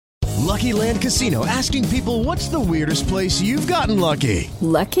Lucky Land Casino, asking people, what's the weirdest place you've gotten lucky?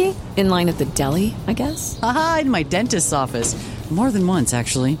 Lucky? In line at the deli, I guess? Aha, in my dentist's office. More than once,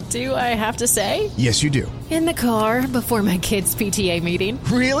 actually. Do I have to say? Yes, you do. In the car before my kids' PTA meeting.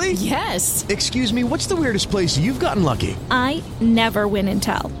 Really? Yes. Excuse me, what's the weirdest place you've gotten lucky? I never win and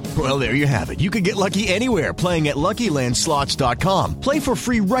tell. Well, there you have it. You can get lucky anywhere, playing at LuckyLandSlots.com. Play for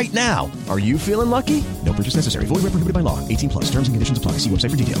free right now. Are you feeling lucky? No purchase necessary. Void where prohibited by law. 18+. Terms and conditions apply. See website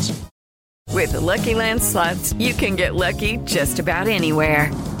for details. With the Lucky Land Slots, you can get lucky just about anywhere.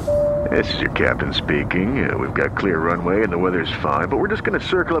 This is your captain speaking. We've got clear runway and the weather's fine, but we're just going to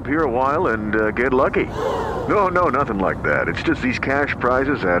circle up here a while and get lucky. No, nothing like that. It's just these cash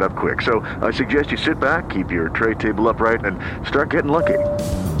prizes add up quick. So I suggest you sit back, keep your tray table upright, and start getting lucky.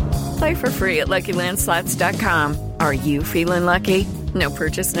 Play for free at LuckyLandSlots.com. Are you feeling lucky? No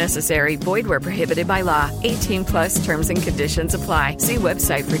purchase necessary. Void where prohibited by law. 18+ terms and conditions apply. See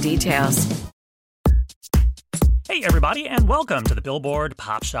website for details. Hey, everybody, and welcome to the Billboard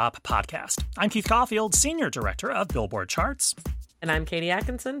Pop Shop Podcast. I'm Keith Caulfield, Senior Director of Billboard Charts. And I'm Katie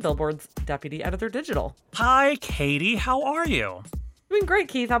Atkinson, Billboard's Deputy Editor Digital. Hi, Katie. How are you? Doing great,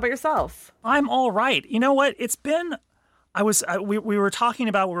 Keith. How about yourself? I'm all right. You know what? It's been... we were talking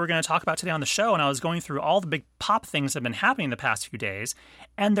about what we were going to talk about today on the show, and I was going through all the big pop things that have been happening the past few days,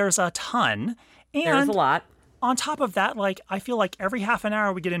 and there's a ton. And there's a lot. On top of that, I feel like every half an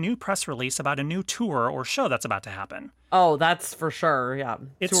hour we get a new press release about a new tour or show that's about to happen. Oh, that's for sure. Yeah.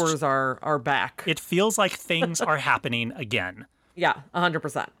 Tours are back. It feels like things are happening again. Yeah,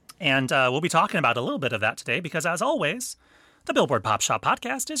 100%. And we'll be talking about a little bit of that today because, as always, the Billboard Pop Shop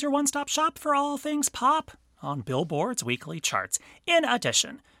Podcast is your one-stop shop for all things pop on Billboard's weekly charts. In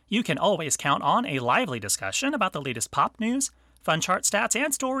addition, you can always count on a lively discussion about the latest pop news, fun chart stats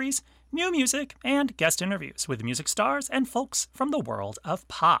and stories, new music, and guest interviews with music stars and folks from the world of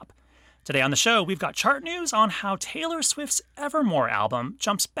pop. Today on the show, we've got chart news on how Taylor Swift's Evermore album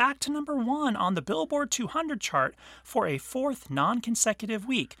jumps back to number 1 on the Billboard 200 chart for a 4th non-consecutive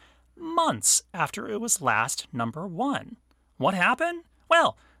week, months after it was last number 1. What happened?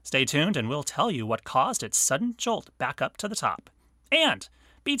 Well, stay tuned and we'll tell you what caused its sudden jolt back up to the top. And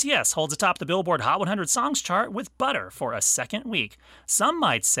BTS holds atop the Billboard Hot 100 Songs chart with Butter for a second week. Some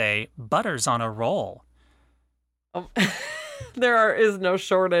might say Butter's on a roll. There is no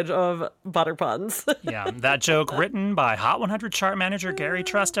shortage of butter puns. Yeah, that joke written by Hot 100 chart manager Gary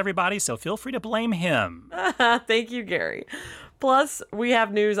Trust, everybody, so feel free to blame him. Thank you, Gary. Plus, we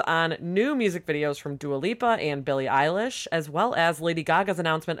have news on new music videos from Dua Lipa and Billie Eilish, as well as Lady Gaga's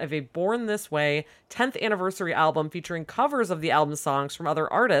announcement of a Born This Way 10th anniversary album featuring covers of the album's songs from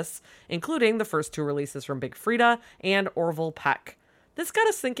other artists, including the first 2 releases from Big Freedia and Orville Peck. This got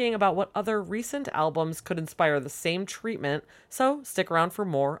us thinking about what other recent albums could inspire the same treatment, so stick around for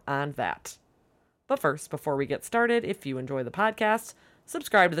more on that. But first, before we get started, if you enjoy the podcast,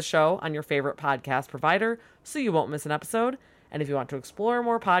 subscribe to the show on your favorite podcast provider so you won't miss an episode. And if you want to explore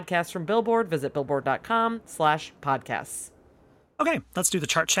more podcasts from Billboard, visit billboard.com/podcasts. Okay, let's do the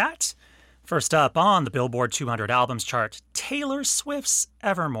chart chat. First up on the Billboard 200 Albums chart, Taylor Swift's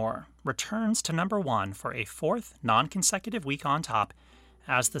Evermore returns to number 1 for a 4th non-consecutive week on top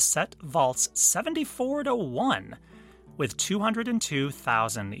as the set vaults 74-1 with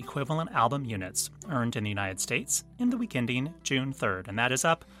 202,000 equivalent album units earned in the United States in the week ending June 3rd, and that is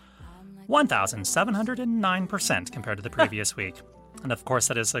up 1,709% compared to the previous week. And of course,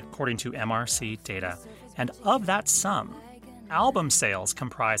 that is according to MRC data. And of that sum, album sales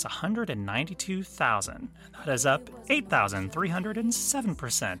comprise 192,000. That is up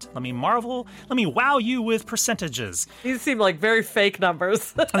 8,307%. Let me wow you with percentages. These seem like very fake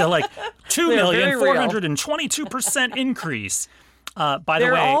numbers. They're like 2,422% increase. By the way,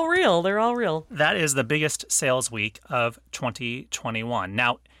 they're all real. They're all real. That is the biggest sales week of 2021.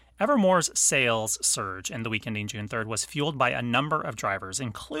 Now, Evermore's sales surge in the week ending June 3rd was fueled by a number of drivers,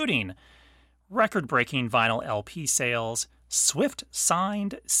 including record-breaking vinyl LP sales,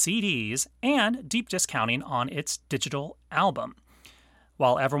 Swift-signed CDs, and deep discounting on its digital album.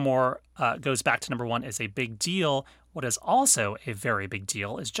 While Evermore goes back to number 1 is a big deal, what is also a very big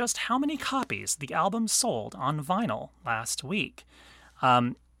deal is just how many copies the album sold on vinyl last week.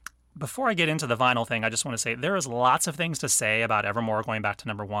 Before I get into the vinyl thing, I just want to say there is lots of things to say about Evermore going back to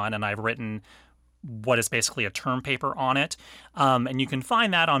number 1, and I've written what is basically a term paper on it. And you can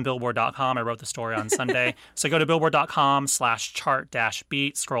find that on Billboard.com. I wrote the story on Sunday. So go to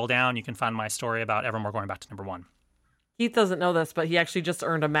Billboard.com/chart-beat, scroll down. You can find my story about Evermore going back to number 1. Keith doesn't know this, but he actually just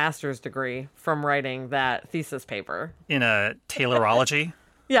earned a master's degree from writing that thesis paper. In a Taylorology?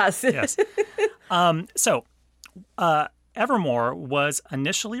 Yes. Yes. Evermore was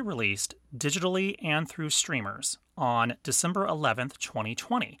initially released digitally and through streamers on December 11th,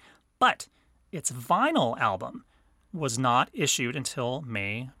 2020, but its vinyl album was not issued until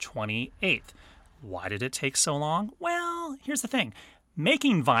May 28th. Why did it take so long? Well, here's the thing.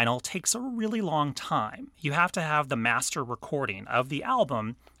 Making vinyl takes a really long time. You have to have the master recording of the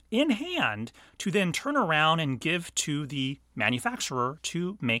album in hand to then turn around and give to the manufacturer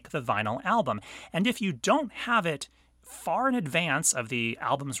to make the vinyl album. And if you don't have it far in advance of the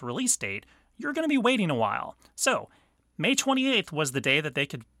album's release date, you're going to be waiting a while. So, May 28th was the day that they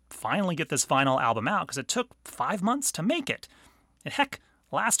could finally get this vinyl album out because it took 5 months to make it. And heck,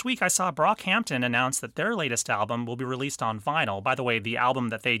 last week I saw Brockhampton announce that their latest album will be released on vinyl. By the way, the album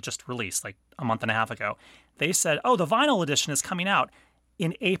that they just released like a month and a half ago, they said, oh, the vinyl edition is coming out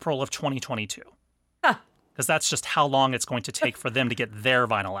in April of 2022. Because that's just how long it's going to take for them to get their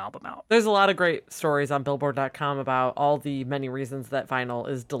vinyl album out. There's a lot of great stories on Billboard.com about all the many reasons that vinyl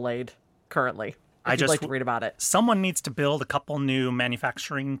is delayed currently. I'd just like to read about it. Someone needs to build a couple new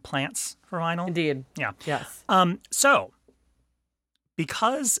manufacturing plants for vinyl. Indeed. Yeah. Yes. So,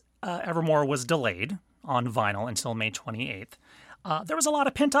 because Evermore was delayed on vinyl until May 28th, there was a lot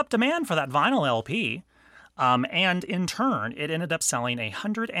of pent-up demand for that vinyl LP. And in turn, it ended up selling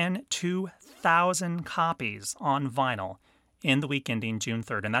 102,000 copies on vinyl in the week ending June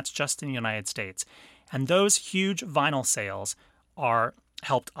 3rd, and that's just in the United States. And those huge vinyl sales are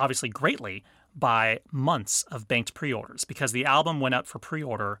helped, obviously, greatly by months of banked pre-orders because the album went up for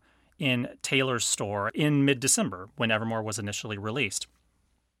pre-order in Taylor's store in mid-December when Evermore was initially released.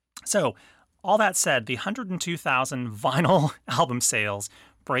 So, all that said, the 102,000 vinyl album sales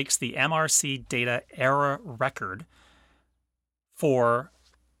breaks the MRC data era record for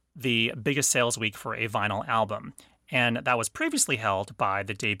the biggest sales week for a vinyl album. And that was previously held by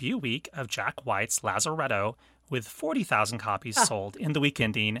the debut week of Jack White's Lazaretto, with 40,000 copies sold in the week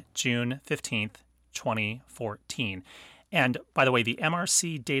ending June 15th, 2014. And by the way, the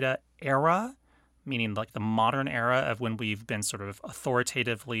MRC data era, meaning like the modern era of when we've been sort of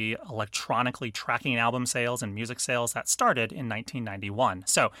authoritatively electronically tracking album sales and music sales, that started in 1991.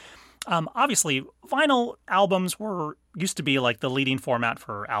 So obviously, vinyl albums used to be like the leading format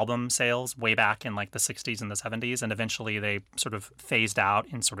for album sales way back in like the 60s and the 70s, and eventually they sort of phased out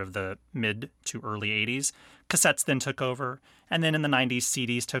in sort of the mid to early 80s. Cassettes then took over, and then in the 90s,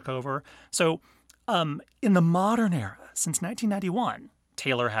 CDs took over. So in the modern era, since 1991,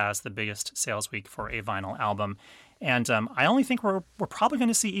 Taylor has the biggest sales week for a vinyl album. And I only think we're probably going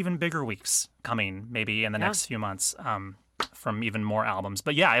to see even bigger weeks coming maybe in the next few months from even more albums.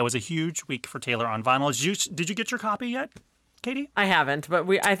 But yeah, it was a huge week for Taylor on vinyl. Did you get your copy yet, Katie? I haven't, but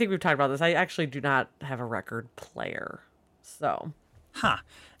I think we've talked about this. I actually do not have a record player. So,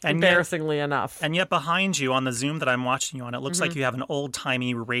 embarrassingly enough. And yet behind you on the Zoom that I'm watching you on, it looks like you have an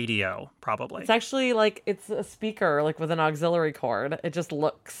old-timey radio, probably. It's actually like it's a speaker like with an auxiliary cord. It just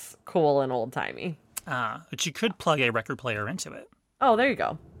looks cool and old-timey. But you could plug a record player into it. Oh, there you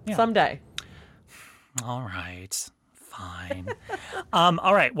go. Yeah. Someday. All right. Fine.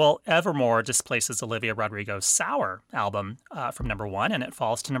 All right. Well, Evermore displaces Olivia Rodrigo's Sour album from number 1, and it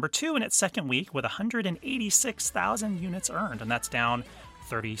falls to number 2 in its second week with 186,000 units earned, and that's down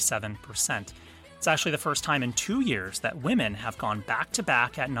 37%. It's actually the first time in 2 years that women have gone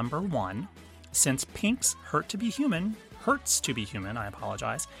back-to-back at number 1 since Pink's Hurts to Be Human,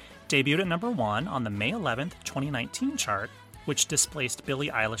 debuted at number 1 on the May 11th, 2019 chart, which displaced Billie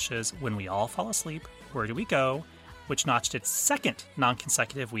Eilish's When We All Fall Asleep, Where Do We Go?, which notched its second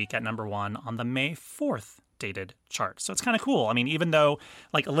non-consecutive week at number 1 on the May 4th dated chart. So it's kind of cool. I mean, even though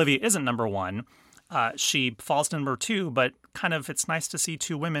like Olivia isn't number 1, she falls to number 2, but kind of it's nice to see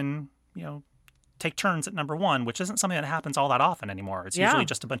two women, take turns at number 1, which isn't something that happens all that often anymore. It's usually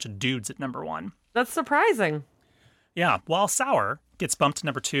just a bunch of dudes at number 1. That's surprising. Yeah, while Sour gets bumped to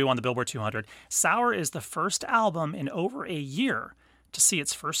number 2 on the Billboard 200, Sour is the first album in over a year to see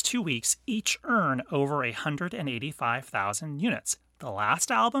its first 2 weeks each earn over 185,000 units. The last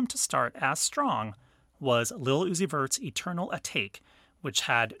album to start as strong was Lil Uzi Vert's Eternal Atake, which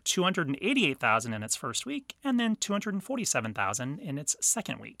had 288,000 in its first week and then 247,000 in its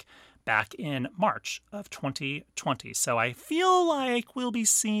second week, back in March of 2020. So I feel like we'll be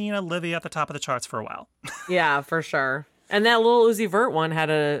seeing Olivia at the top of the charts for a while. Yeah, for sure. And that Lil Uzi Vert one had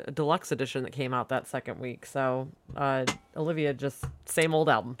a deluxe edition that came out that second week. So Olivia, just same old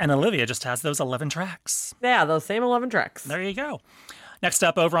album. And Olivia just has those 11 tracks. Yeah, those same 11 tracks. There you go. Next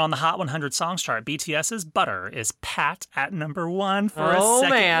up, over on the Hot 100 Songs chart, BTS's Butter is pat at number 1 for a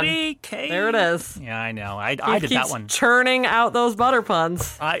second week. Hey. There it is. Yeah, I know. I did that one. Churning out those butter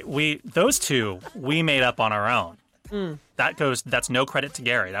puns. Those two we made up on our own. That's no credit to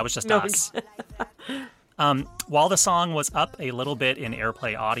Gary. That was just No. us. While the song was up a little bit in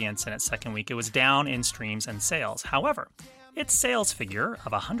airplay audience in its second week, it was down in streams and sales. However, its sales figure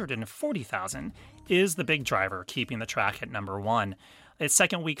of 140,000 is the big driver, keeping the track at number one. Its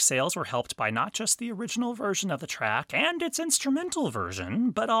second week sales were helped by not just the original version of the track and its instrumental version,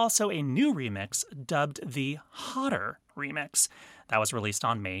 but also a new remix dubbed the Hotter Remix. That was released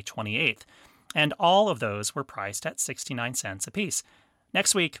on May 28th. And all of those were priced at 69 cents apiece.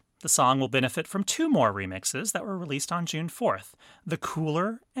 Next week, the song will benefit from two more remixes that were released on June 4th, the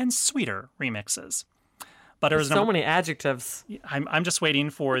Cooler and Sweeter remixes. But There's so many adjectives. I'm just waiting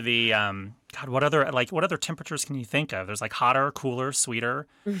for the God. What other temperatures can you think of? There's like hotter, cooler, sweeter,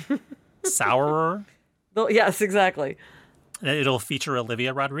 sourer. Yes, exactly. It'll feature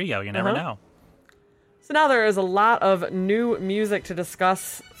Olivia Rodrigo. You never know. So now there is a lot of new music to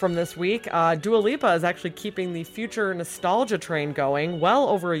discuss from this week. Dua Lipa is actually keeping the future nostalgia train going well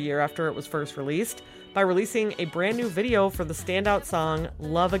over a year after it was first released by releasing a brand new video for the standout song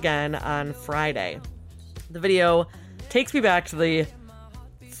Love Again on Friday. The video takes me back to the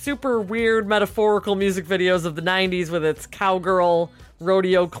super weird metaphorical music videos of the 90s with its cowgirl,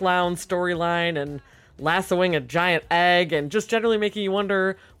 rodeo clown storyline and lassoing a giant egg and just generally making you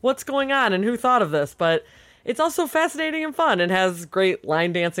wonder what's going on and who thought of this. But it's also fascinating and fun and has great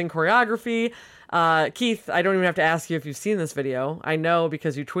line dancing choreography. Keith, I don't even have to ask you if you've seen this video. I know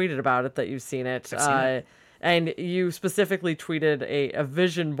because you tweeted about it that you've seen it. I've seen it. And you specifically tweeted a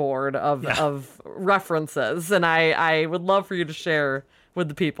vision board of references, and I would love for you to share with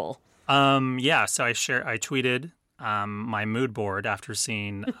the people. So I tweeted my mood board after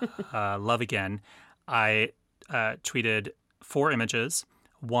seeing Love Again. I tweeted 4 images.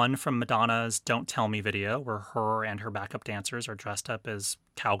 One from Madonna's Don't Tell Me video, where her and her backup dancers are dressed up as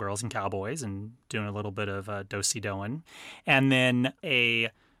cowgirls and cowboys and doing a little bit of do-si-doing. And then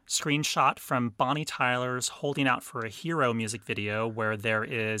a screenshot from Bonnie Tyler's Holding Out for a Hero music video, where there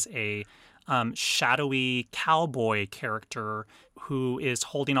is a shadowy cowboy character who is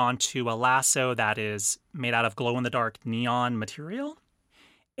holding on to a lasso that is made out of glow-in-the-dark neon material.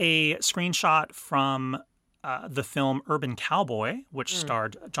 A screenshot from the film Urban Cowboy, which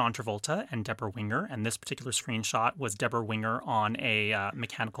starred John Travolta and Deborah Winger, and this particular screenshot was Deborah Winger on a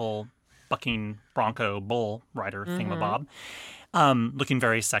mechanical bucking bronco bull rider thingamabob. Looking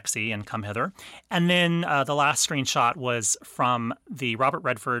very sexy and come hither. And then the last screenshot was from the Robert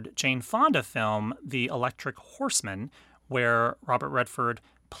Redford Jane Fonda film, The Electric Horseman, where Robert Redford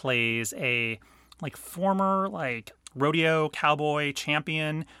plays a former rodeo cowboy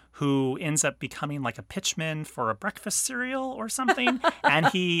champion who ends up becoming like a pitchman for a breakfast cereal or something. And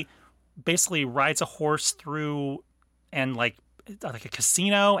he basically rides a horse through and like a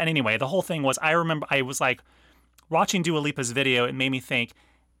casino. And anyway, the whole thing was, I remember I was like, watching Dua Lipa's video, it made me think,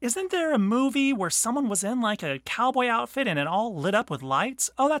 isn't there a movie where someone was in like a cowboy outfit and it all lit up with lights?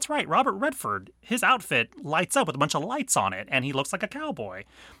 Oh, that's right. Robert Redford, his outfit lights up with a bunch of lights on it and he looks like a cowboy.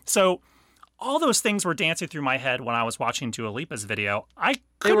 So all those things were dancing through my head when I was watching Dua Lipa's video.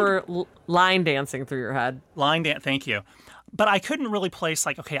 They were line dancing through your head. Thank you. But I couldn't really place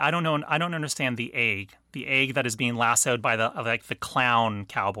I don't know. I don't understand the egg that is being lassoed by the clown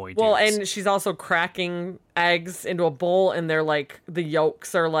cowboy dudes. Well, and she's also cracking eggs into a bowl, and they're the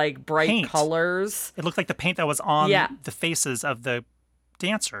yolks are bright paint. Colors. It looked like the paint that was on the faces of the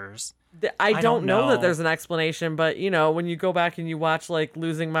dancers. I don't know that there's an explanation, but when you go back and you watch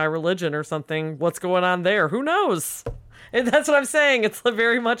Losing My Religion or something, what's going on there? Who knows? And that's what I'm saying. It's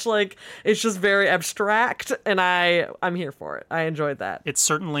very much it's just very abstract, and I'm here for it. I enjoyed that. It's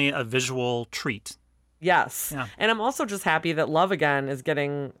certainly a visual treat. Yes. Yeah. And I'm also just happy that Love Again is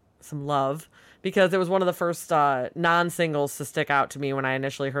getting some love, because it was one of the first non-singles to stick out to me when I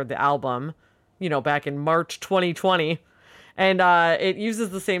initially heard the album, back in March 2020. And it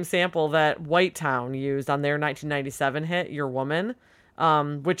uses the same sample that White Town used on their 1997 hit, Your Woman,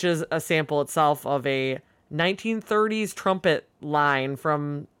 which is a sample itself of a 1930s trumpet line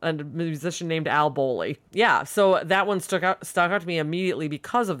from a musician named Al Boley. Yeah, so that one stuck out to me immediately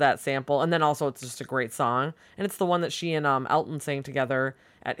because of that sample, and then also it's just a great song, and it's the one that she and Elton sang together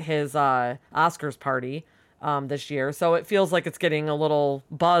at his Oscars party this year. So it feels like it's getting a little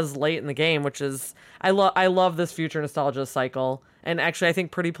buzz late in the game, which is I love this future nostalgia cycle. And actually, I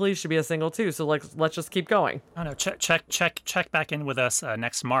think Pretty Please should be a single too. So let's just keep going. Oh no, check back in with us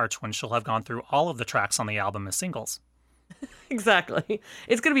next March when she'll have gone through all of the tracks on the album as singles. Exactly.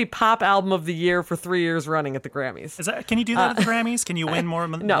 It's going to be pop album of the year for 3 years running at the Grammys. Can you do that at the Grammys? Can you win more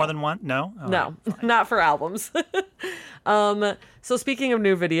than one? No? All No, right, not for albums. So speaking of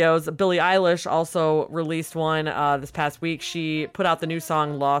new videos, Billie Eilish also released one this past week. She put out the new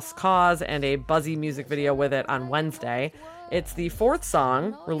song Lost Cause and a buzzy music video with it on Wednesday. It's the 4th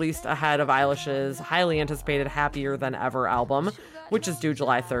song released ahead of Eilish's highly anticipated Happier Than Ever album, which is due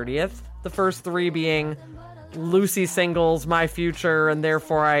July 30th. The first 3 being Lucy singles, My Future, and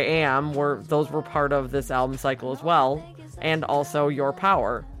Therefore I Am, those were part of this album cycle as well, and also Your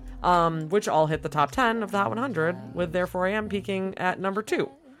Power, which all hit the top 10 of the Hot 100, with Therefore I Am peaking at number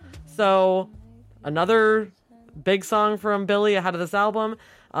 2. So another big song from Billie ahead of this album.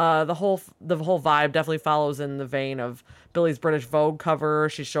 The whole vibe definitely follows in the vein of Billie's British Vogue cover.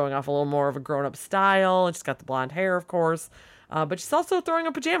 She's showing off a little more of a grown-up style, and she's got the blonde hair, of course. But she's also throwing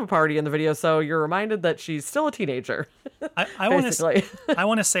a pajama party in the video, so you're reminded that she's still a teenager. I want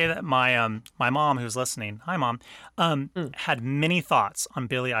to say that my mom, who's listening, hi mom, had many thoughts on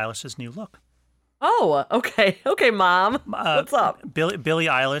Billie Eilish's new look. Oh, okay, mom, what's up? Billie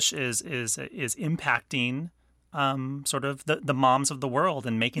Eilish is impacting sort of the moms of the world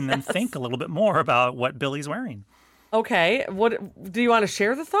and making them think a little bit more about what Billie's wearing. Okay, what do you want to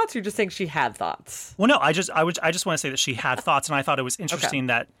share the thoughts? Or you just think she had thoughts? Well, no, I just want to say that she had thoughts, and I thought it was interesting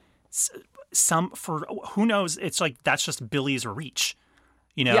that for who knows, it's like that's just Billie's reach,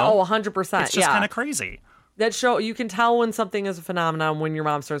 you know? Yeah, 100%. It's just kind of crazy. That you can tell when something is a phenomenon when your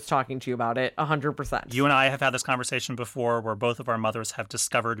mom starts talking to you about it, 100%. You and I have had this conversation before where both of our mothers have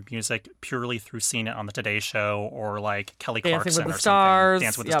discovered music purely through seeing it on the Today Show or like Kelly Clarkson or something.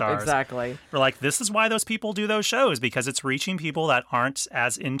 Dance with the Stars. Exactly. We're like, this is why those people do those shows, because it's reaching people that aren't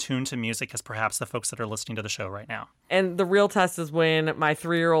as in tune to music as perhaps the folks that are listening to the show right now. And the real test is when my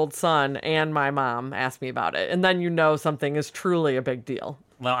 3-year-old son and my mom ask me about it. And then you know something is truly a big deal.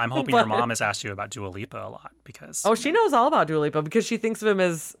 Well, I'm hoping your mom has asked you about Dua Lipa a lot because... Oh, she knows all about Dua Lipa because she thinks of him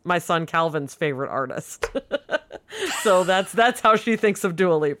as my son Calvin's favorite artist. So that's how she thinks of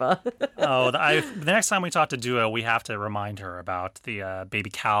Dua Lipa. The next time we talk to Dua, we have to remind her about the baby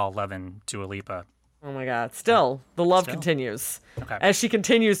Cal loving Dua Lipa. Oh my God. Still, the love continues. Okay. As she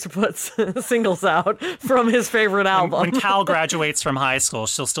continues to put singles out from his favorite album. When Cal graduates from high school,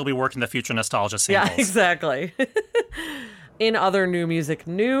 she'll still be working the Future Nostalgia singles. Yeah, exactly. In other new music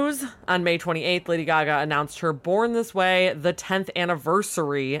news, on May 28th, Lady Gaga announced her Born This Way, the 10th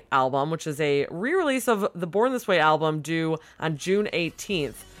anniversary album, which is a re-release of the Born This Way album due on June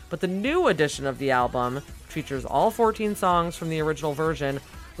 18th. But the new edition of the album, which features all 14 songs from the original version,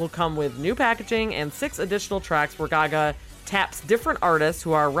 will come with new packaging and 6 additional tracks where Gaga taps different artists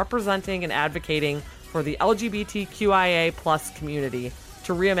who are representing and advocating for the LGBTQIA plus community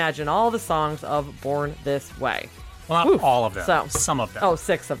to reimagine all the songs of Born This Way. Well, not all of them. So, some of them. Oh,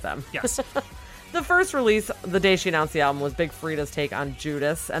 6 of them. Yes. The first release, the day she announced the album, was Big Frida's take on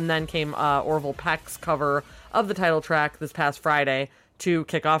Judas, and then came Orville Peck's cover of the title track this past Friday to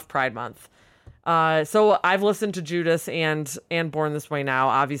kick off Pride Month. So I've listened to Judas and Born This Way now,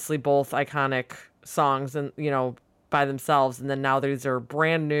 obviously both iconic songs, and by themselves, and then now these are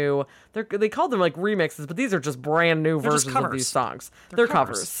brand new. They called them like remixes, but these are just brand new versions of these songs. They're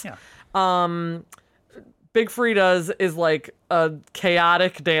covers. Yeah. Big Frida's is like a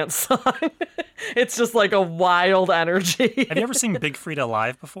chaotic dance song. It's just like a wild energy. Have you ever seen Big Frida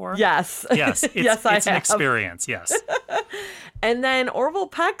live before? Yes. Yes. It's an experience. Yes. And then Orville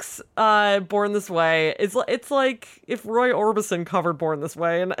Peck's Born This Way, it's like if Roy Orbison covered Born This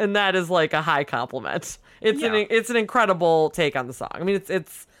Way, and that is like a high compliment. It's an incredible take on the song. I mean,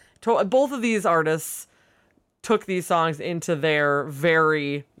 both of these artists took these songs into their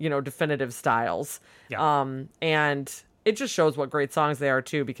very, definitive styles. Yeah. And it just shows what great songs they are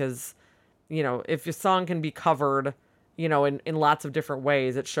too, because, if your song can be covered, in lots of different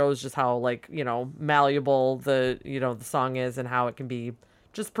ways, it shows just how malleable the song is and how it can be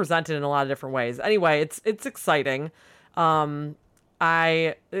just presented in a lot of different ways. Anyway, it's exciting. It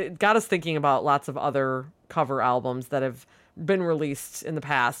got us thinking about lots of other cover albums that have been released in the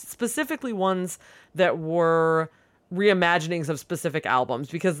past, specifically ones that were reimaginings of specific albums,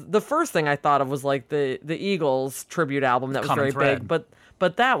 because the first thing I thought of was like the Eagles tribute album that was very big,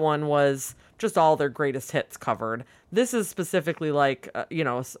 but that one was just all their greatest hits covered. This is specifically like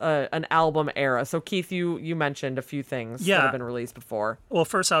an album era. So Keith, you mentioned a few things that have been released before. Well,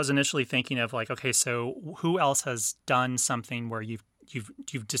 first I was initially thinking of like, okay, so who else has done something where you've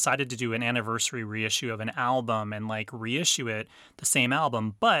decided to do an anniversary reissue of an album and like reissue it, the same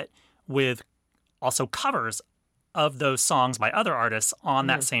album, but with also covers of those songs by other artists on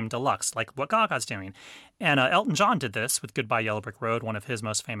that same deluxe, like what Gaga's doing. And Elton John did this with Goodbye Yellow Brick Road, one of his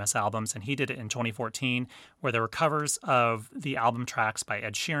most famous albums, and he did it in 2014, where there were covers of the album tracks by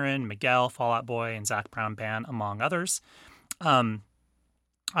Ed Sheeran, Miguel, Fall Out Boy, and Zac Brown Band, among others. I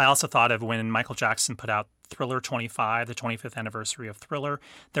also thought of when Michael Jackson put out Thriller 25, the 25th anniversary of Thriller,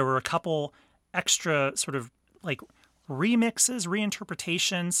 there were a couple extra sort of like remixes,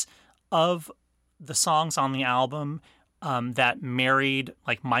 reinterpretations of the songs on the album that married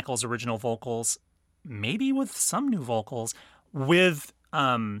like Michael's original vocals, maybe with some new vocals, with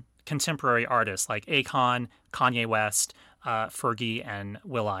contemporary artists like Akon, Kanye West, Fergie, and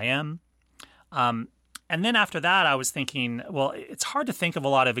will.i.am. And then after that, I was thinking, well, it's hard to think of a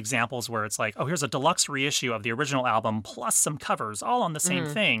lot of examples where it's like, oh, here's a deluxe reissue of the original album plus some covers all on the same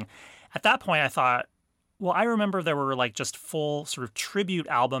thing. At that point, I thought, well, I remember there were like just full sort of tribute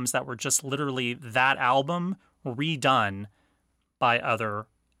albums that were just literally that album redone by other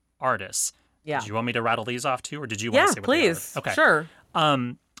artists. Yeah. Did you want me to rattle these off too, or did you want to say what please. they are? Okay. Sure.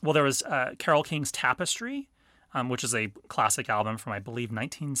 Well, there was Carole King's Tapestry, which is a classic album from, I believe,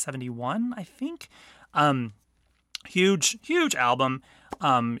 1971, I think. Huge album.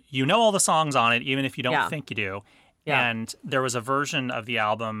 You know all the songs on it, even if you don't think you do. Yeah. And there was a version of the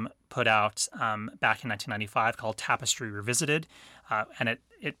album put out back in 1995 called Tapestry Revisited. And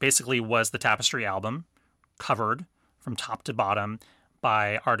it basically was the Tapestry album covered from top to bottom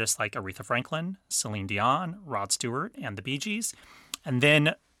by artists like Aretha Franklin, Celine Dion, Rod Stewart, and the Bee Gees. And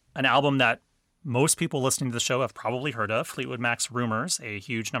then an album that most people listening to the show have probably heard of, Fleetwood Mac's Rumors, a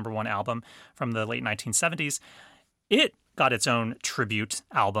huge #1 album from the late 1970s. It got its own tribute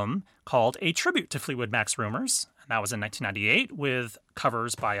album called A Tribute to Fleetwood Mac's Rumors. And that was in 1998 with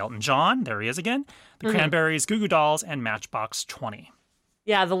covers by Elton John, there he is again, the Cranberries, Goo Goo Dolls, and Matchbox 20.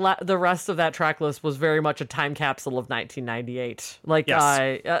 Yeah, the rest of that track list was very much a time capsule of 1998. Like,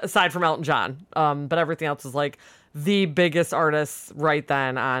 yes. Aside from Elton John. But everything else is like the biggest artists right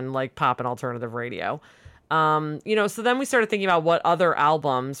then on like pop and alternative radio. So then we started thinking about what other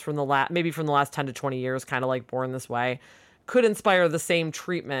albums from the last 10 to 20 years, kind of like Born This Way, could inspire the same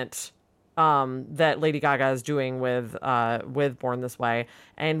treatment that Lady Gaga is doing with Born This Way.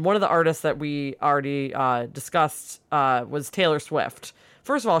 And one of the artists that we already discussed was Taylor Swift.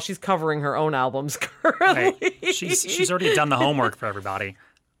 First of all, she's covering her own albums currently. Right. She's already done the homework for everybody.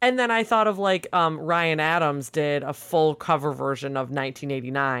 And then I thought of like Ryan Adams did a full cover version of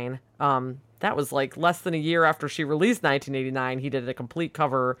 1989. That was like less than a year after she released 1989. He did a complete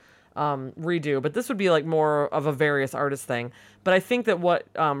cover redo, but this would be like more of a various artist thing. But I think that what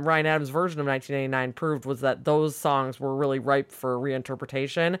Ryan Adams' version of 1989 proved was that those songs were really ripe for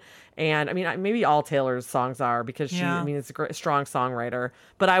reinterpretation. And I mean, maybe all Taylor's songs are, because she, I mean, it's a great, strong songwriter.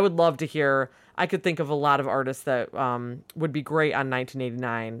 But I would love to hear, I could think of a lot of artists that would be great on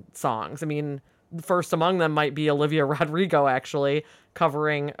 1989 songs. I mean, first among them might be Olivia Rodrigo, actually,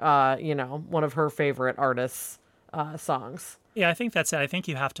 covering, one of her favorite artists' songs. Yeah, I think that's it. I think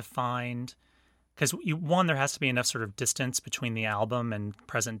you have to find, because there has to be enough sort of distance between the album and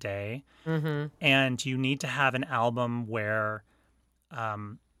present day. Mm-hmm. And you need to have an album where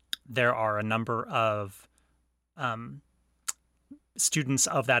there are a number of students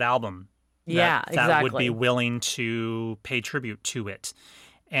of that album that would be willing to pay tribute to it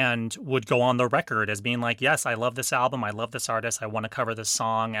and would go on the record as being like, yes, I love this album, I love this artist, I want to cover this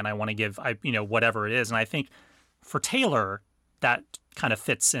song, and I want to give, whatever it is. And I think for Taylor, that kind of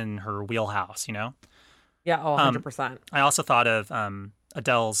fits in her wheelhouse, Yeah, 100%. I also thought of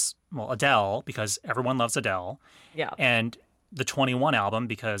Adele, because everyone loves Adele. Yeah. And the 21 album,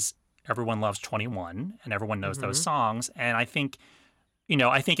 because everyone loves 21 and everyone knows those songs. And I think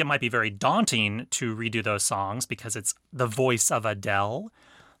it might be very daunting to redo those songs because it's the voice of Adele.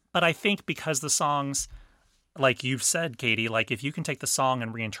 But I think because the songs, like you've said, Katie, like if you can take the song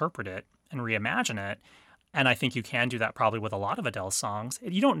and reinterpret it and reimagine it, and I think you can do that probably with a lot of Adele songs,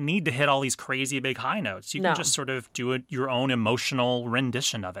 you don't need to hit all these crazy big high notes. You can just sort of do your own emotional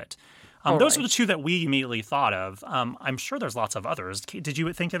rendition of it. Those are the two that we immediately thought of. I'm sure there's lots of others. Did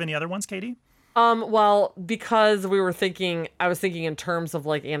you think of any other ones, Katie? Well, because I was thinking in terms of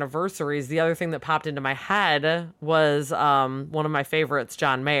like anniversaries, the other thing that popped into my head was one of my favorites,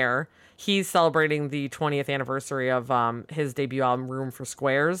 John Mayer. He's celebrating the 20th anniversary of his debut album, Room for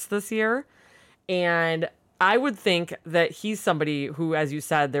Squares, this year. And I would think that he's somebody who, as you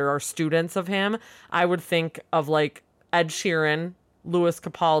said, there are students of him. I would think of like Ed Sheeran, Louis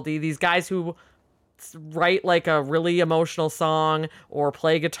Capaldi, these guys who write like a really emotional song or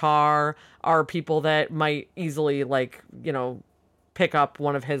play guitar are people that might easily pick up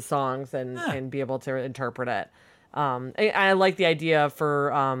one of his songs and be able to interpret it. I like the idea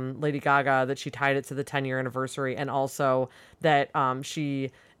for Lady Gaga that she tied it to the 10-year anniversary, and also that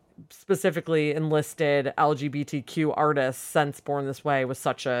she specifically enlisted LGBTQ artists, since Born This Way was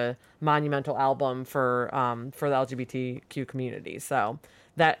such a monumental album for the LGBTQ community. So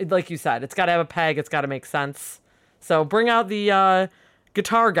that, like you said, it's got to have a peg, it's got to make sense. So bring out the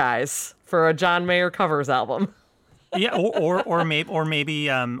guitar guys for a John Mayer covers album. Yeah, or maybe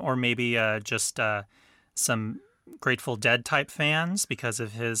just some Grateful Dead type fans because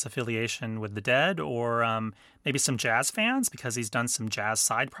of his affiliation with the Dead, or maybe some jazz fans because he's done some jazz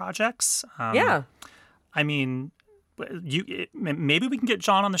side projects. Yeah, I mean, maybe we can get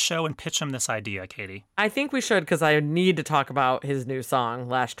John on the show and pitch him this idea, Katie. I think we should, because I need to talk about his new song,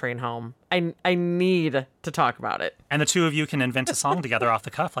 Last Train Home. I need to talk about it. And the two of you can invent a song together off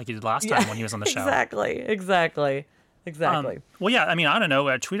the cuff like you did last time when he was on the show. Exactly. Well, yeah. I mean, I don't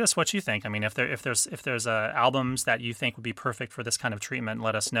know. Tweet us what you think. I mean, if there's albums that you think would be perfect for this kind of treatment,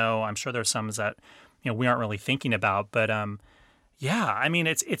 let us know. I'm sure there's some that we aren't really thinking about. But yeah, I mean,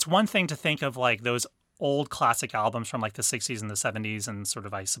 it's one thing to think of like those old classic albums from like the 60s and the 70s and sort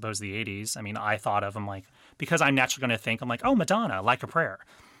of, I suppose, the 80s. I mean, I thought of them like, because I'm naturally going to think, I'm like, oh, Madonna, Like a Prayer.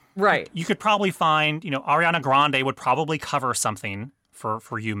 Right. You could probably find, Ariana Grande would probably cover something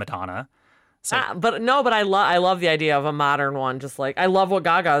for you, Madonna. So, but I love the idea of a modern one. Just like, I love what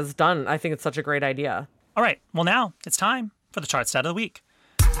Gaga's done. I think it's such a great idea. All right. Well, now it's time for the chart stat of the week.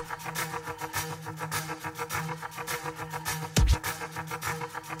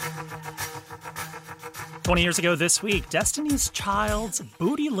 "20 years ago this week, Destiny's Child's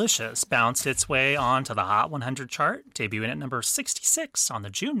Bootylicious bounced its way onto the Hot 100 chart, debuting at number 66 on the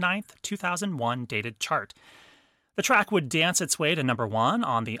June 9th, 2001 dated chart. The track would dance its way to number 1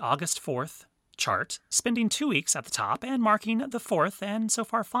 on the August 4th chart, spending 2 weeks at the top and marking the 4th and so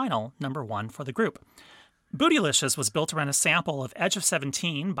far final number 1 for the group. Bootylicious was built around a sample of Edge of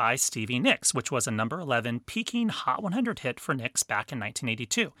 17 by Stevie Nicks, which was a number 11 peaking Hot 100 hit for Nicks back in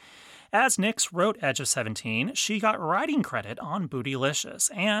 1982. As Nicks wrote Edge of 17, she got writing credit on Bootylicious,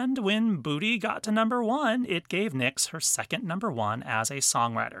 and when Booty got to number 1, it gave Nicks her second number 1 as a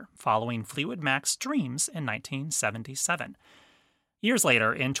songwriter, following Fleetwood Mac's Dreams in 1977. Years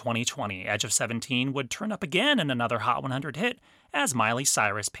later, in 2020, Edge of 17 would turn up again in another Hot 100 hit, as Miley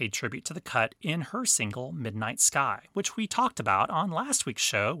Cyrus paid tribute to the cut in her single Midnight Sky, which we talked about on last week's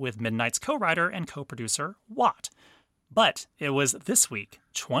show with Midnight's co-writer and co-producer, Watt. But it was this week,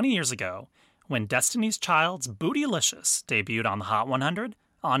 20 years ago, when Destiny's Child's Bootylicious debuted on the Hot 100,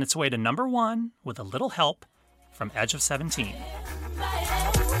 on its way to number 1 with a little help from Edge of 17.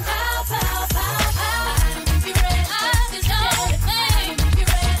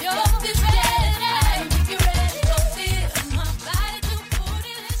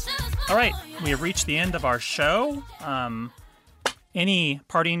 All right, we have reached the end of our show. Any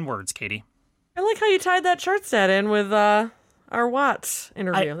parting words, Katie? I like how you tied that chart stat in with our Watt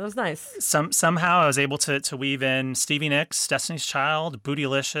interview. That was nice. Somehow I was able to weave in Stevie Nicks, Destiny's Child,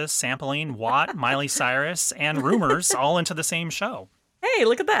 Bootylicious, sampling, Watt, Miley Cyrus, and rumors all into the same show. Hey,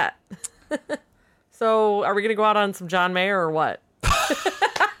 look at that. So are we going to go out on some John Mayer or what?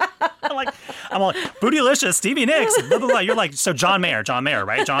 I'm like, Bootylicious, Stevie Nicks, blah, blah, blah. You're like, so John Mayer,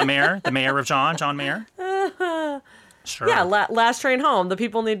 right? John Mayer, the mayor of John Mayer? Sure. Yeah, Last Train Home. The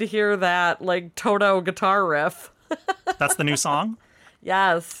people need to hear that, like, Toto guitar riff. That's the new song?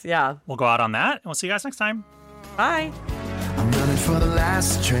 Yes, yeah. We'll go out on that, and we'll see you guys next time. Bye. I'm running for the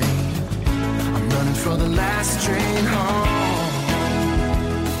last train. I'm running for the last train home.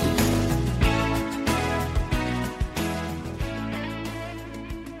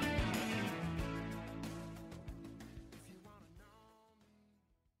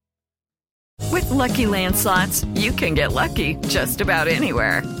 With Lucky Land Slots, you can get lucky just about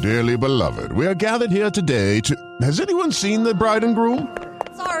anywhere. Dearly beloved, we are gathered here today to... Has anyone seen the bride and groom?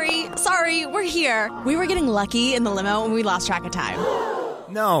 Sorry, we're here. We were getting lucky in the limo and we lost track of time.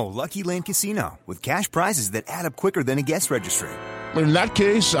 No, Lucky Land Casino, with cash prizes that add up quicker than a guest registry. In that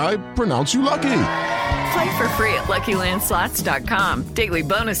case, I pronounce you lucky. Play for free at LuckyLandSlots.com. Daily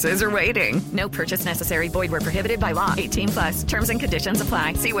bonuses are waiting. No purchase necessary. Void where prohibited by law. 18+. Terms and conditions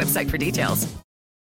apply. See website for details.